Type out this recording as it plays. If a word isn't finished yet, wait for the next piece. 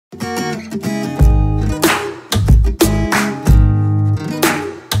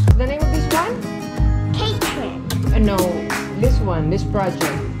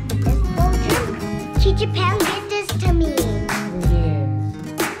project? This project? Teacher Pam did this to me. Yes.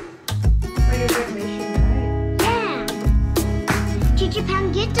 For your graduation, right? Yeah. Teacher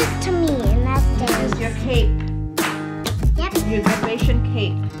Pam did this to me in last This day. is your cake. Yep. Your graduation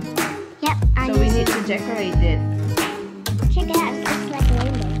cake. Yep. So we need to decorate it. Check it out. It looks like a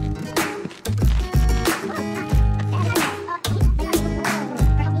rainbow.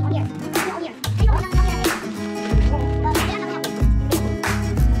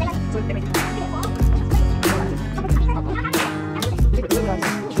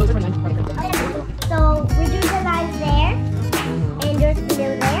 So we do the lights there, and there's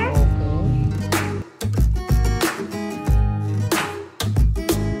blue there.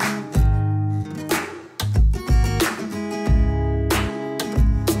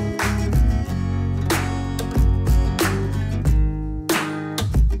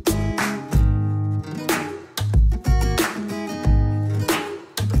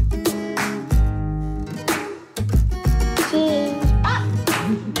 Cheese. Oh,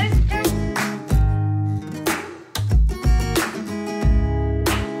 there's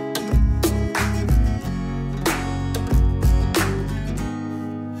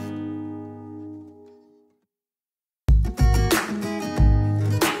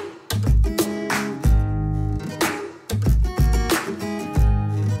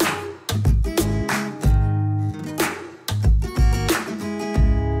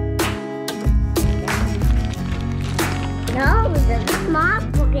No, this is small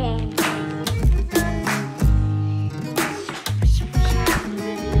bouquet.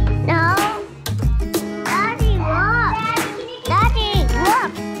 No. Daddy, look. Daddy,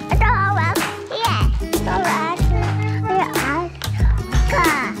 look. It's all up here. It's all up here.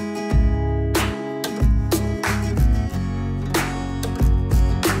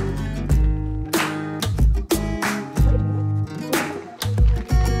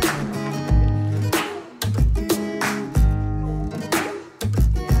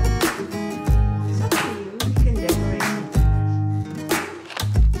 It's up to you. You can decorate it.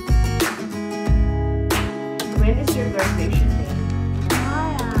 When is your graduation day?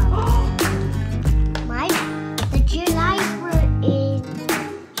 Tomorrow. The July is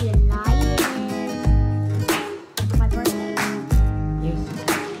my birthday. Yes.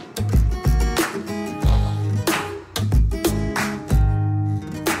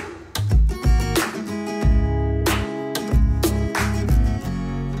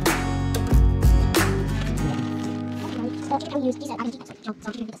 I'll use these. I can keep so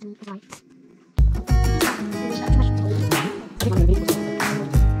you can get some lights.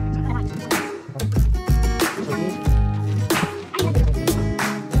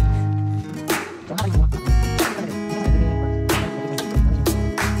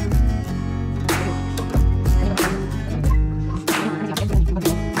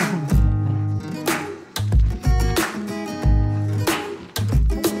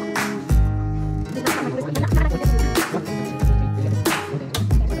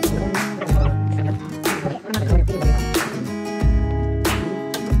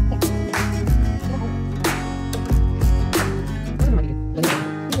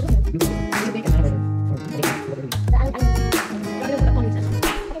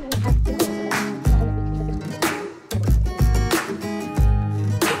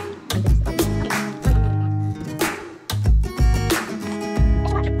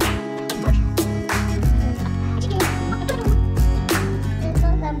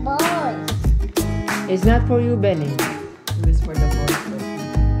 It's not for you, Benny. It was for the boys.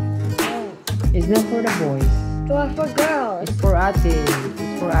 It's not for the boys. Door for girls. It's for Ate.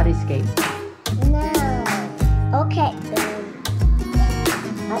 It's for Ate's cake. No. Okay.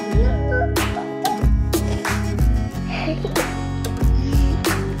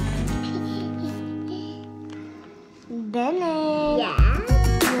 Benny. Yeah.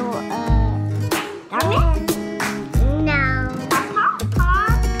 You No.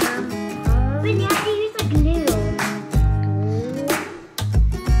 But you have to use the glue.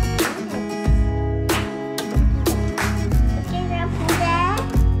 Okay, now put that.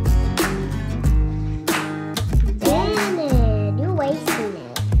 Benny, you're wasting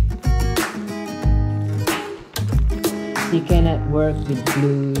it. You cannot work with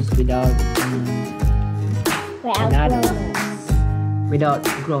glues without another. Without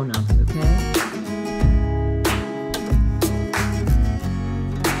grown-ups, okay?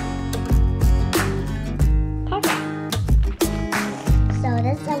 Perfect. So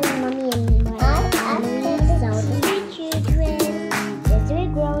that's our mommy and my family. So three children, there's three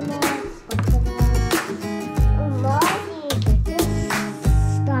grown-ups, both of us. Mommy, this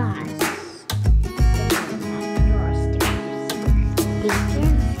stars.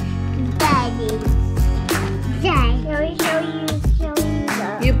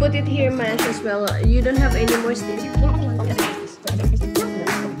 you put it here, Mash, as well. You don't have any more sticks.